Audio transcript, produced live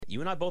you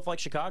and I both like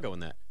Chicago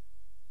in that.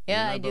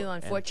 Yeah, I do.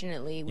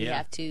 Unfortunately, we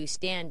have to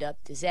stand up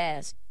to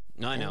Zaz.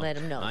 I know. And let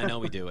him know. I know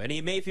we do. And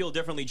he may feel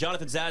differently.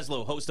 Jonathan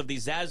Zaslow, host of the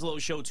Zaslow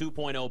Show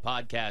 2.0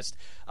 podcast.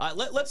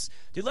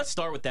 Let's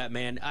start with that,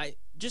 man.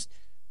 Just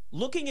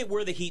looking at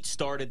where the Heat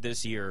started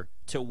this year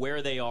to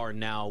where they are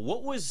now,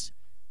 what was,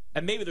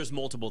 and maybe there's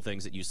multiple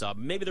things that you saw,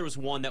 but maybe there was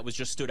one that was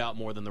just stood out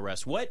more than the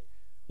rest. What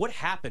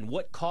happened?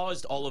 What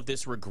caused all of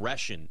this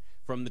regression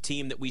from the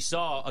team that we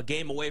saw a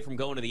game away from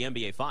going to the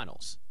NBA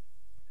Finals?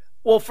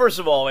 Well, first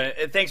of all,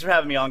 and thanks for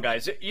having me on,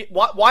 guys.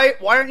 Why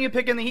aren't you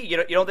picking the Heat?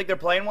 You don't think they're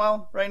playing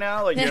well right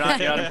now? Like you're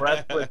not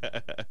impressed with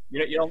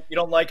you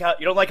don't like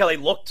how they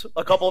looked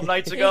a couple of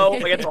nights ago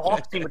against the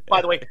Hawks team. Which,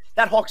 by the way,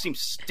 that Hawks team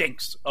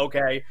stinks.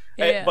 Okay,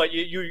 yeah. But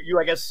you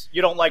I guess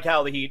you don't like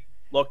how the Heat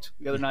looked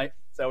the other night.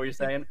 Is that what you're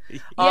saying?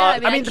 Yeah,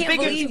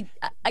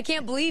 I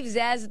can't believe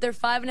Zaz that they're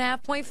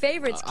 5.5-point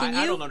favorites. Can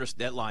you? I don't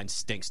understand. That line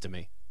stinks to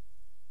me.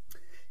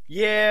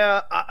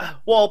 Yeah.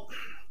 Well.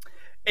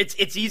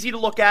 It's easy to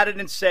look at it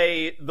and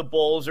say the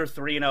Bulls are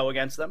 3-0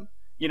 against them.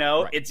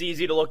 Right. It's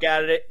easy to look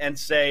at it and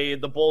say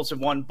the Bulls have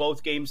won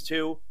both games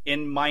too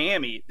in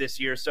Miami this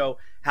year. So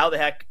how the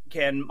heck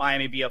can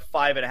Miami be a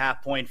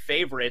 5.5-point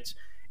favorite?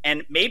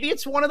 And maybe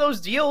it's one of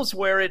those deals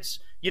where it's,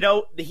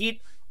 the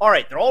Heat, all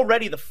right, they're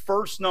already the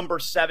first number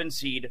 7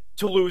 seed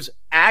to lose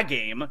a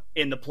game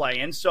in the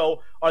play-in.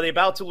 So are they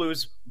about to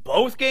lose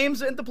both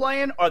games in the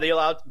play-in? Are they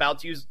about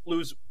to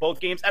lose both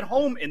games at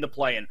home in the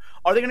play-in?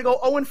 Are they going to go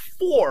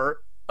 0-4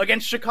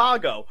 against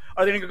Chicago?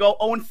 Are they going to go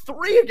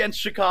 0-3 against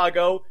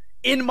Chicago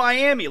in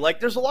Miami?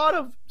 Like, there's a lot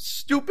of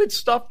stupid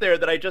stuff there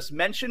that I just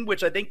mentioned,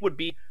 which I think would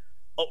be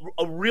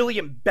a really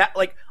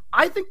like,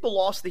 I think the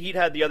loss the Heat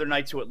had the other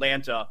night to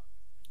Atlanta,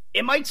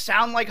 it might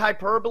sound like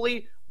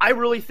hyperbole. I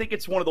really think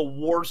it's one of the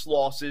worst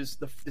losses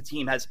the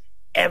team has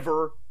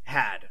ever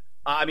had.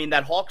 I mean,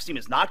 that Hawks team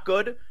is not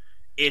good.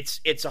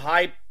 It's a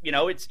high,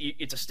 it's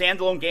a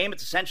standalone game.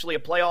 It's essentially a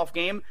playoff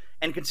game.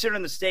 And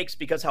considering the stakes,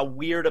 because how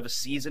weird of a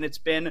season it's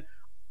been,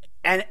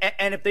 and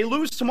if they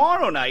lose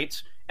tomorrow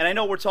night, and I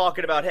know we're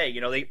talking about, hey,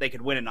 they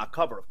could win and not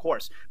cover, of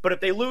course. But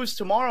if they lose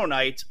tomorrow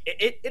night,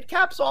 it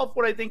caps off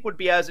what I think would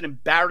be as an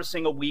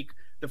embarrassing a week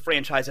the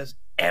franchise has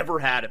ever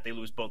had if they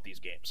lose both these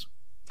games.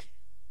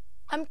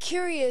 I'm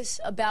curious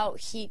about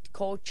Heat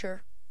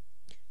culture.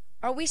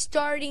 Are we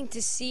starting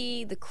to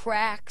see the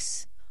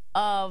cracks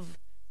of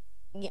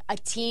a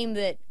team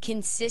that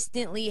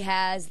consistently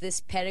has this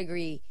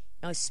pedigree?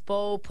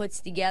 Spo puts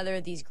together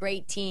these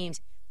great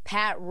teams.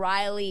 Pat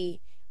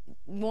Riley,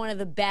 one of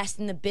the best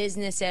in the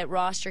business at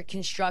roster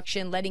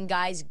construction, letting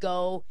guys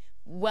go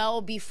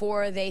well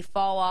before they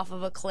fall off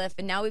of a cliff.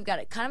 And now we've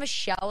got kind of a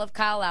shell of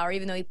Kyle Lowry,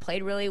 even though he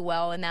played really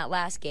well in that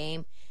last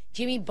game.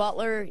 Jimmy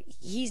Butler,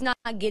 he's not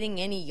getting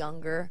any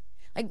younger.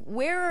 Like,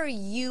 where are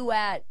you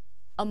at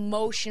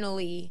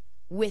emotionally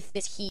with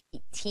this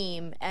Heat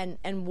team and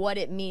what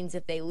it means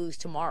if they lose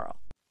tomorrow?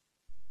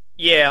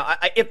 Yeah,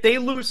 if they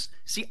lose,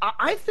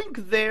 I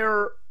think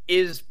there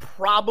is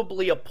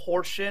probably a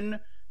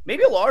portion,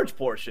 maybe a large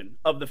portion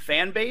of the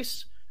fan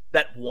base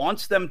that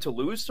wants them to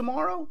lose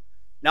tomorrow.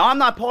 Now, I'm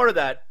not part of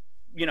that,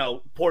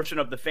 portion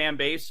of the fan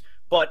base,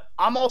 but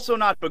I'm also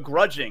not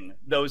begrudging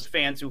those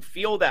fans who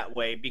feel that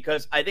way,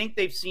 because I think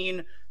they've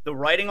seen the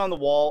writing on the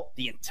wall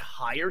the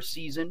entire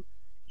season.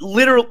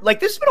 Literally, like,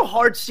 this has been a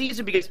hard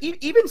season, because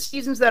even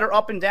seasons that are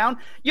up and down,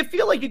 you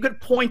feel like you could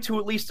point to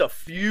at least a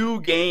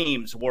few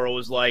games where it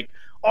was like,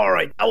 all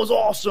right, that was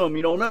awesome.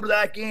 Remember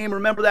that game,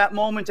 remember that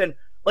moment. And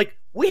like,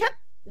 we've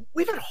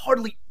had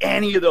hardly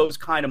any of those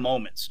kind of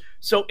moments.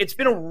 So it's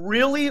been a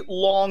really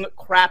long,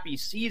 crappy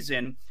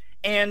season.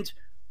 And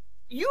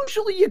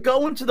usually you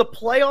go into the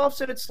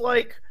playoffs and it's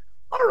like,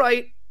 all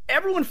right,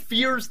 everyone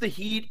fears the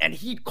Heat and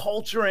Heat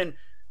culture, and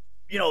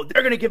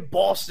they're going to give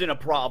Boston a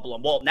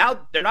problem. Well,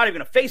 now they're not even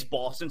going to face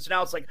Boston, so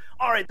now it's like,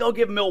 all right, they'll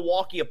give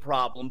Milwaukee a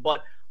problem.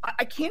 But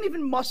I can't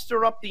even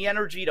muster up the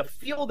energy to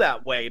feel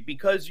that way,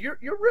 because you're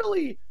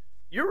really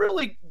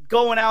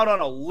going out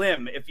on a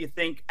limb if you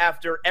think,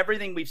 after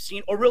everything we've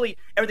seen, or really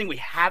everything we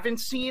haven't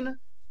seen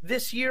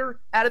this year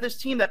out of this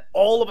team, that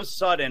all of a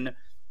sudden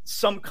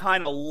some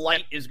kind of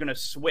light is going to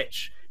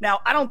switch. Now,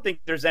 I don't think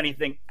it's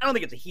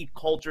a Heat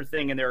culture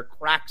thing and there are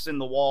cracks in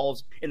the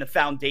walls, in the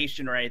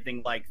foundation, or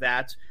anything like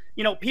that.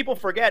 People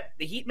forget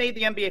the Heat made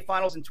the NBA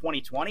Finals in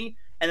 2020,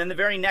 and then the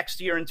very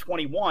next year in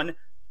 21,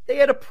 they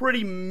had a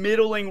pretty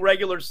middling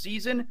regular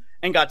season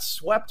and got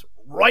swept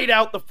right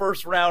out the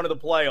first round of the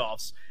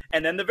playoffs.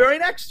 And then the very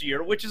next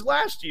year, which is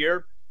last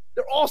year,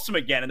 they're awesome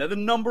again, and they're the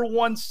number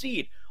 1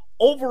 seed.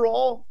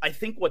 Overall, I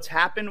think what's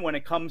happened when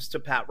it comes to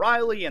Pat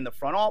Riley and the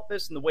front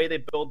office and the way they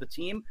build the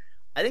team,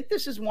 I think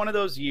this is one of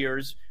those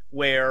years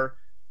where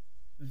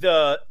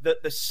the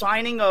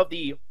signing of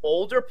the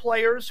older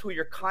players who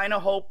you're kind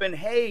of hoping,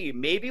 hey,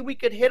 maybe we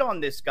could hit on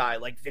this guy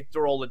like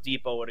Victor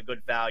Oladipo at a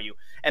good value,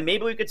 and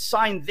maybe we could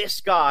sign this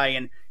guy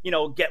and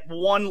get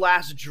one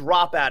last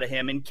drop out of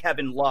him in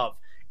Kevin Love.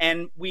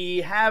 And we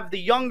have the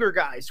younger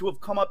guys who have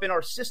come up in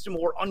our system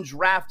who are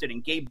undrafted,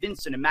 and Gabe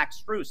Vincent and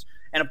Max Strus.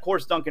 And, of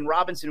course, Duncan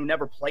Robinson, who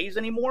never plays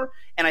anymore.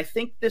 And I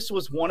think this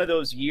was one of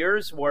those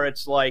years where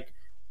it's like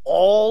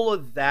all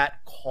of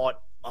that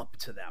caught up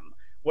to them,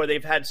 where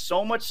they've had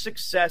so much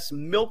success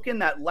milking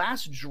that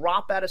last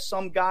drop out of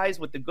some guys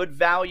with the good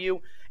value,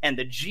 and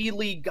the G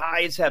League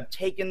guys have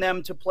taken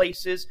them to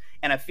places.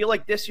 And I feel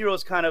like this year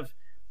was kind of,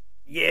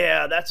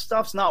 yeah, that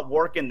stuff's not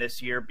working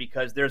this year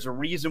because there's a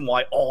reason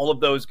why all of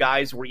those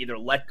guys were either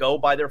let go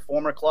by their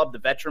former club, the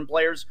veteran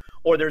players,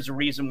 or there's a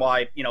reason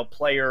why,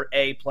 player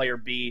A, player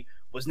B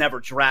was never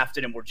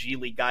drafted and were G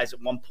League guys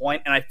at one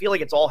point. And I feel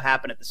like it's all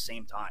happened at the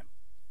same time.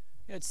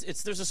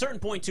 There's a certain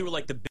point too where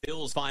like the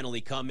Bills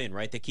finally come in,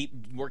 right? They keep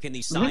working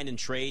these sign and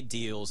trade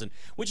deals, and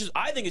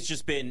I think it's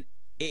just been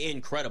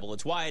incredible.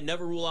 It's why I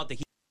never rule out the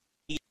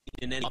Heat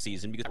in any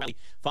season, because he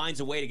finds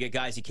a way to get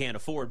guys he can't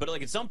afford. But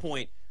like at some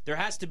point, there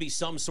has to be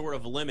some sort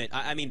of limit.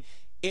 I mean,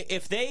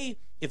 if they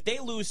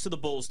lose to the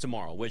Bulls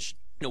tomorrow, which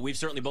we've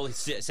certainly both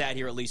sat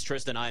here, at least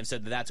Tristan and I, and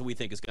said that that's what we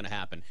think is going to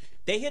happen.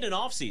 They hit an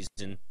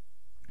offseason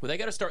where they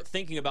got to start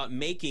thinking about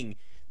making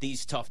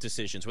these tough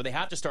decisions, where they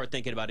have to start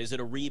thinking about, is it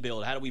a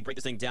rebuild? How do we break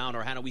this thing down,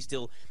 or how do we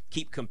still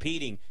keep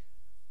competing?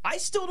 I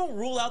still don't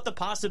rule out the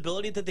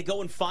possibility that they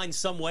go and find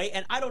some way,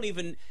 and I don't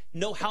even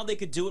know how they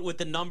could do it with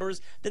the numbers,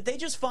 that they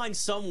just find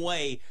some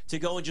way to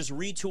go and just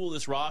retool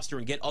this roster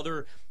and get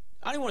other,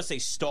 I don't want to say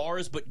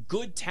stars, but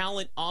good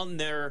talent on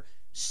there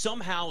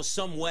somehow,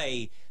 some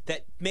way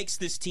that makes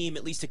this team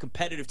at least a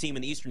competitive team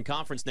in the Eastern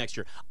Conference next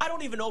year. I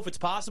don't even know if it's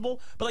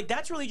possible, but like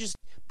that's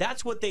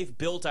what they've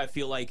built, I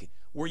feel like,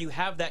 where you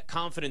have that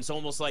confidence,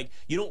 almost like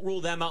you don't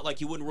rule them out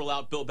like you wouldn't rule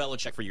out Bill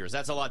Belichick for years.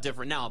 That's a lot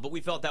different now, but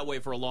we felt that way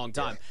for a long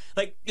time.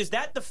 Like, is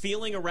that the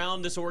feeling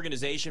around this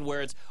organization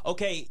where it's,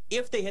 okay,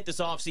 if they hit this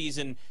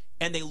offseason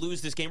and they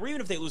lose this game, or even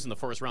if they lose in the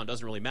first round,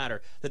 doesn't really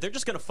matter, that they're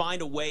just going to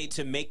find a way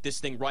to make this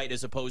thing right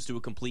as opposed to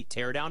a complete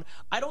teardown?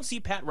 I don't see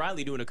Pat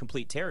Riley doing a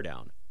complete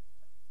teardown.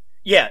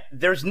 Yeah,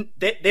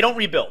 they don't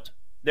rebuild.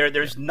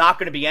 There's not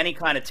going to be any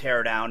kind of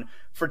teardown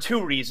for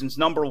two reasons.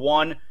 Number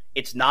one,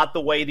 it's not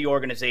the way the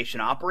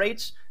organization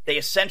operates. They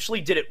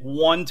essentially did it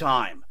one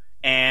time.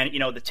 And,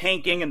 the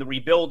tanking and the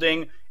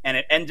rebuilding, and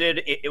it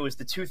ended, it was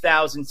the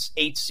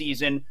 2008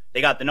 season. They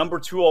got the number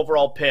 2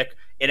 overall pick.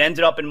 It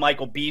ended up in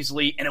Michael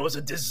Beasley, and it was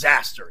a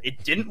disaster.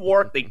 It didn't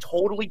work. They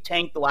totally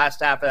tanked the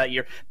last half of that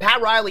year.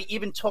 Pat Riley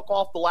even took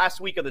off the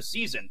last week of the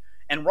season,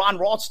 and Ron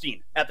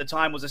Rothstein at the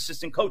time was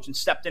assistant coach and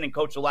stepped in and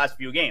coached the last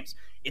few games.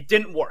 It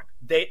didn't work.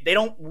 They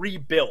don't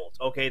rebuild,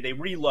 okay? They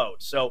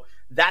reload. So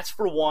that's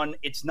for one.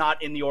 It's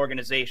not in the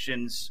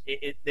organization's.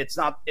 It's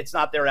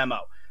not their MO.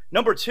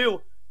 Number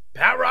two,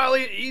 Pat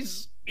Riley,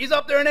 he's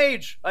up there in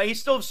age.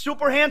 He's still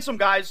super handsome,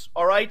 guys,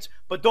 all right?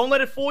 But don't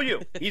let it fool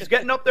you. He's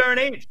getting up there in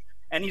age.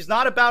 And he's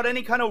not about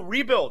any kind of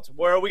rebuild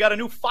where we got a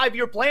new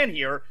 5-year plan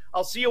here.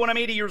 I'll see you when I'm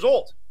 80 years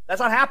old.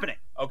 That's not happening,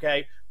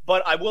 okay?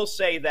 But I will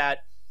say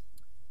that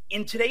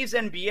in today's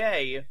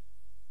NBA,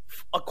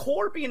 a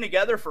core being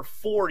together for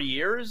 4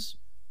 years,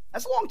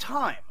 that's a long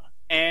time.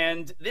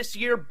 And this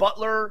year,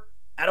 Butler,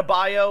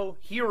 Adebayo,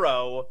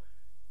 Hero,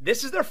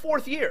 this is their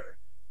 4th year.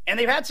 And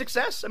they've had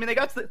success. I mean, they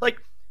got to,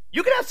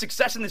 you can have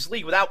success in this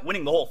league without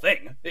winning the whole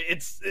thing.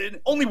 It's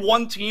only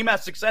one team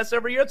has success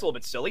every year. It's a little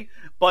bit silly.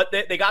 But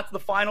they got to the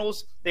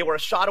finals. They were a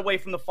shot away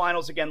from the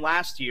finals again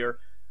last year.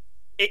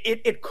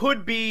 It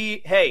could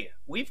be, hey,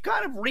 we've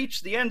kind of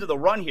reached the end of the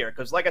run here.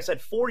 Because like I said,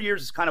 4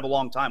 years is kind of a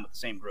long time with the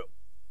same group.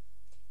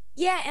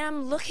 Yeah, and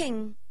I'm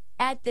looking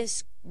at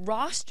this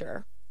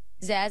roster,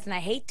 Zaz, and I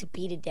hate to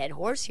beat a dead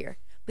horse here,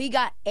 but you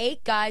got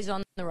 8 guys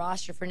on the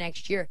roster for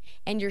next year,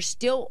 and you're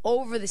still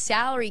over the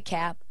salary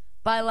cap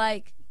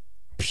by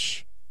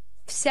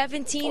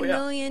 $17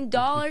 million.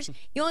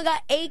 You only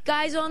got 8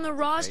 guys on the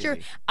roster.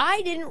 Crazy.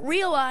 I didn't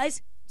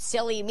realize,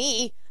 silly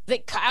me,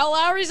 that Kyle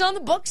Lowry's on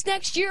the books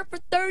next year for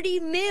 $30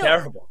 million.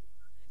 Terrible.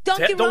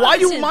 Duncan Robinson. Why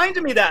you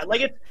reminded me that?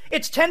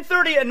 It's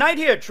 10:30 at night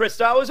here,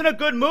 Trista. I was in a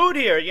good mood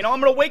here.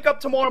 I'm going to wake up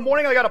tomorrow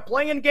morning. I got a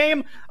playing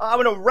game.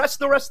 I'm going to rest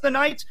the rest of the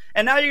night.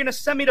 And now you're going to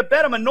send me to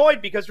bed. I'm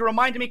annoyed because you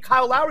reminded me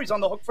Kyle Lowry's on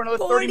the hook for another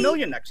 $30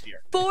 million next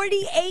year.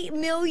 $48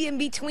 million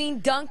between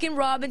Duncan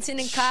Robinson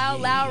and Kyle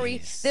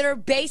Lowry that are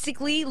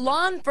basically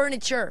lawn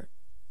furniture.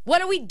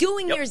 What are we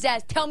doing here,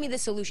 Zaz? Tell me the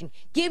solution.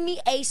 Give me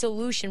a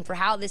solution for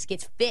how this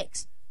gets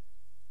fixed.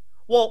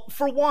 Well,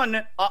 for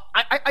one,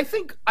 I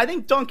think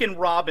Duncan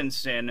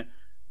Robinson,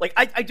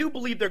 I do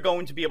believe they're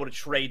going to be able to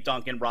trade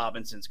Duncan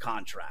Robinson's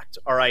contract,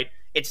 all right?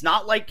 It's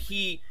not like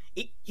he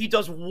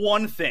does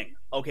one thing,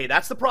 okay?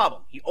 That's the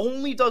problem. He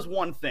only does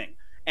one thing,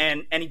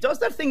 and he does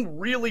that thing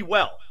really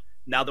well.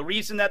 Now, the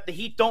reason that the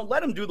Heat don't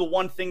let him do the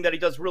one thing that he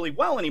does really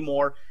well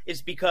anymore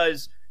is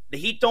because the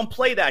Heat don't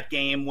play that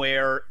game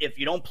where if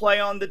you don't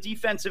play on the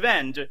defensive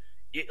end,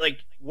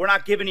 we're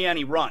not giving you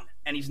any run,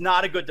 and he's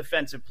not a good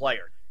defensive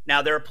player.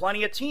 Now, there are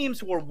plenty of teams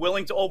who are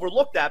willing to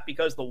overlook that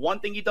because the one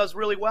thing he does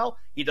really well,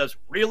 he does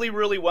really,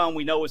 really well, and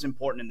we know is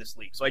important in this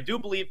league. So I do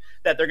believe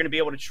that they're going to be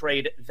able to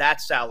trade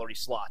that salary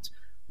slot.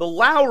 The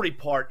Lowry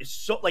part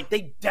is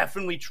they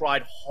definitely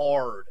tried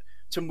hard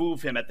to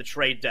move him at the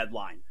trade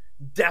deadline.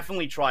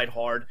 definitely tried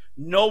hard.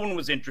 No one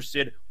was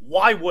interested.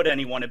 Why would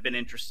anyone have been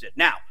interested?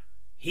 Now,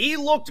 he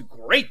looked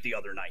great the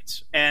other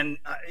night. And,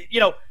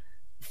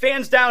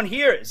 fans down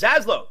here,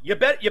 Zaslow, you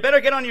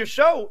better get on your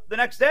show the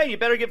next day. You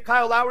better give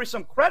Kyle Lowry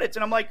some credits.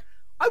 And I'm like,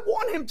 I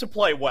want him to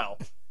play well.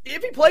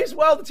 If he plays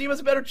well, the team has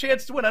a better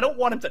chance to win. I don't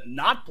want him to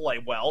not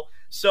play well.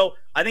 So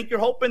I think you're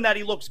hoping that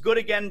he looks good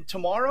again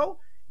tomorrow.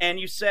 And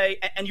you say,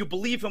 and you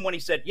believe him when he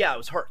said, yeah, I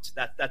was hurt.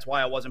 That's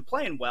why I wasn't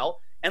playing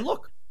well. And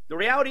look, the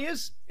reality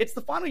is it's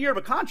the final year of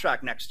a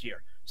contract next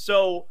year.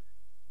 So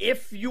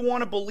if you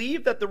want to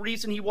believe that the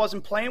reason he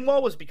wasn't playing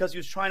well was because he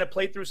was trying to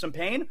play through some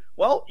pain,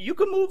 well, you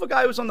can move a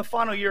guy who's on the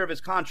final year of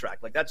his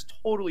contract. Like, that's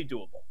totally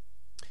doable.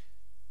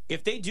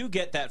 If they do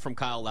get that from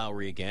Kyle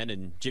Lowry again,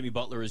 and Jimmy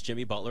Butler is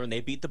Jimmy Butler, and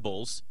they beat the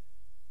Bulls,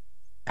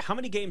 how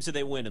many games did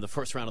they win in the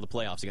first round of the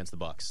playoffs against the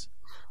Bucks?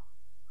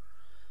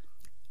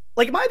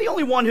 Like, am I the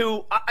only one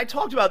who – I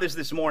talked about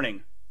this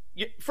morning.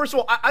 First of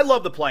all, I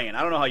love the play-in.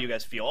 I don't know how you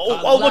guys feel.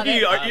 Look at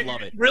you. I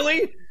love it.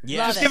 Really?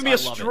 Yeah. Just give me a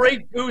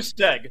straight goose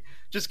egg.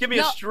 Just give me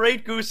a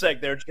straight goose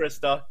egg there,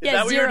 Trista. Is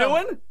that what you're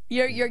doing?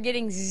 You're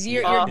getting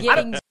zero. You're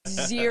getting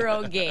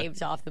 0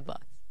 games off the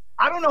Bucks.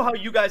 I don't know how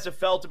you guys have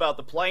felt about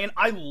the play-in.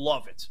 I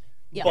love it.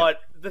 Yeah.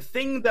 But the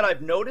thing that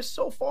I've noticed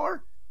so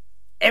far,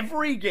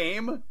 every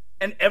game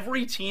and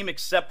every team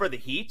except for the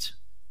Heat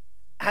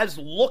has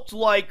looked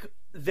like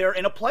they're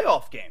in a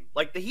playoff game.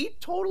 Like, the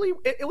Heat totally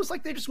 – it was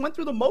like they just went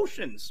through the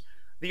motions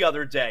the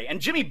other day. And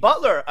Jimmy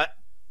Butler,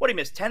 what he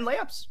missed, 10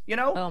 layups,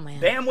 Oh, man.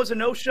 Bam was a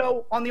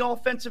no-show on the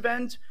offensive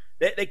end.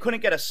 They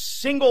couldn't get a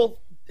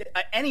single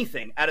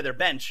anything out of their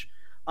bench,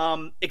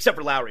 except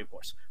for Lowry, of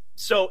course.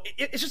 So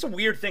it's just a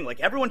weird thing.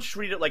 Like, everyone's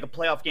treated it like a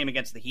playoff game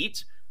against the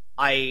Heat.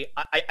 I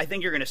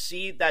think you're going to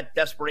see that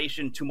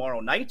desperation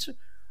tomorrow night.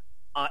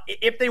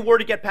 If they were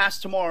to get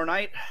past tomorrow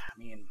night, I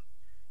mean,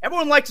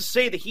 everyone likes to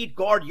say the Heat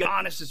guard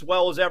Giannis as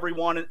well as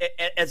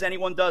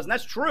anyone does, and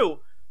that's true.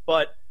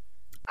 But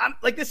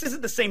this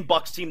isn't the same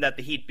Bucks team that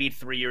the Heat beat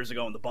 3 years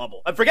ago in the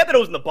bubble. I forget that it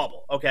was in the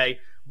bubble, okay?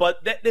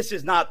 But this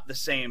is not the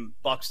same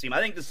Bucks team. I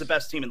think this is the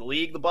best team in the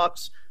league, the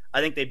Bucks. I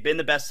think they've been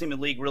the best team in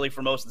the league really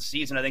for most of the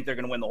season. I think they're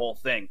going to win the whole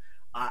thing.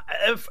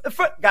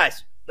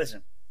 Guys,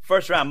 listen.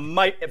 First round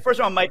might be a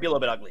little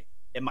bit ugly.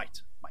 It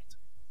might.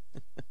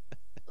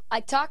 I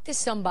talked to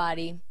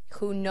somebody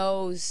who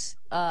knows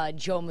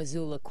Joe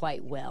Mazzulla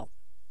quite well.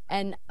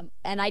 And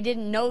I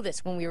didn't know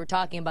this when we were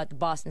talking about the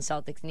Boston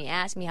Celtics, and he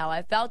asked me how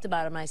I felt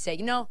about him. I said,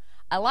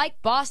 I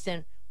like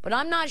Boston, but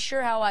I'm not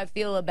sure how I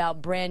feel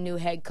about brand new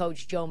head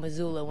coach Joe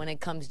Mazzulla when it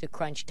comes to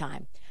crunch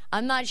time.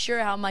 I'm not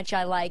sure how much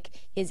I like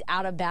his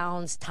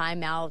out-of-bounds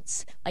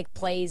timeouts, like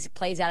plays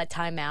out of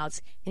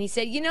timeouts. And he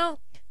said,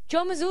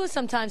 Joe Mazzulla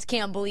sometimes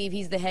can't believe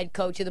he's the head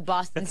coach of the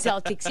Boston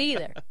Celtics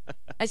either.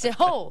 I said,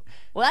 well,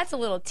 that's a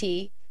little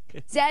T.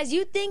 Zaz,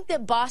 you think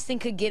that Boston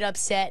could get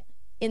upset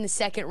in the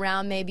second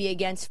round maybe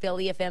against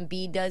Philly if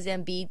Embiid does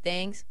Embiid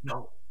things?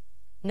 No,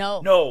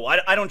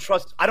 I don't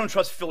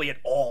trust Philly at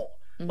all.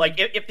 Mm-hmm. Like,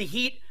 if the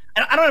Heat,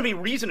 and I don't have any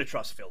reason to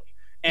trust Philly.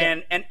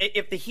 And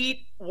if the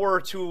Heat were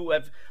to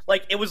have,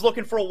 like, it was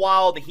looking for a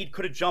while, the Heat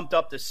could have jumped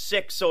up to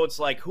 6. So it's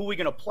like, who are we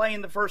going to play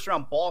in the first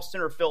round,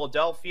 Boston or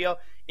Philadelphia?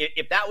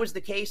 If that was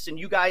the case and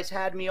you guys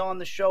had me on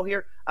the show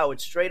here, I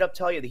would straight up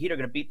tell you the Heat are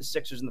going to beat the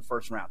Sixers in the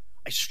first round.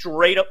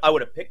 I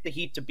would have picked the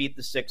Heat to beat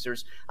the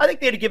Sixers. I think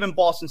they'd have given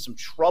Boston some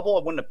trouble. I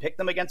wouldn't have picked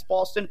them against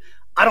Boston.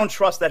 I don't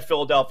trust that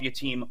Philadelphia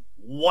team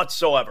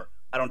whatsoever.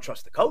 I don't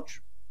trust the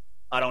coach.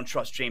 I don't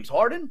trust James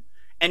Harden.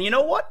 And you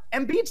know what?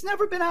 Embiid's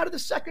never been out of the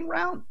second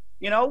round.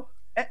 And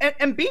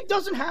Embiid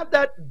doesn't have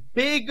that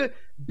big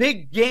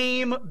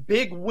game,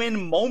 big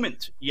win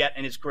moment yet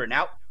in his career.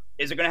 Now,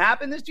 is it going to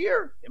happen this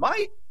year? It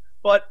might,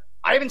 but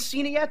I haven't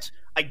seen it yet.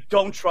 I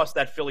don't trust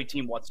that Philly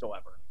team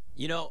whatsoever.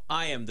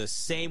 I am the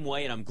same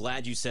way, and I'm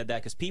glad you said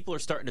that because people are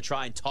starting to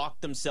try and talk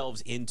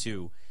themselves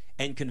into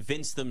and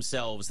convince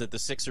themselves that the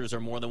Sixers are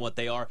more than what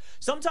they are.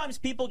 Sometimes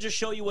people just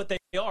show you what they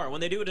are.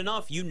 When they do it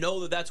enough, you know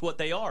that that's what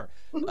they are.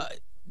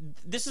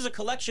 This is a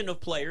collection of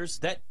players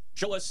that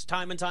show us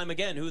time and time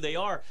again who they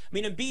are. I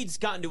mean, Embiid's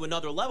gotten to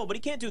another level, but he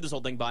can't do this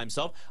whole thing by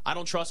himself. I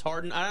don't trust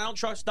Harden. I don't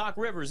trust Doc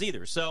Rivers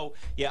either. So,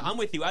 yeah, I'm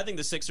with you. I think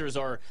the Sixers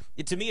are,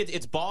 to me,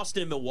 it's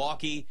Boston and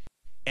Milwaukee,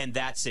 and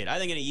that's it. I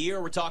think in a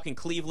year we're talking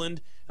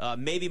Cleveland,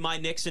 maybe my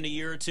Knicks in a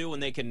year or two,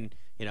 and they can,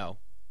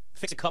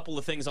 fix a couple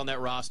of things on that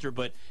roster.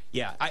 But,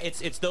 yeah,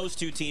 it's those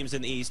two teams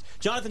in the East.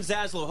 Jonathan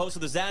Zaslow, host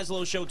of the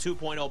Zaslow Show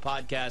 2.0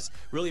 podcast.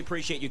 Really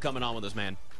appreciate you coming on with us, man.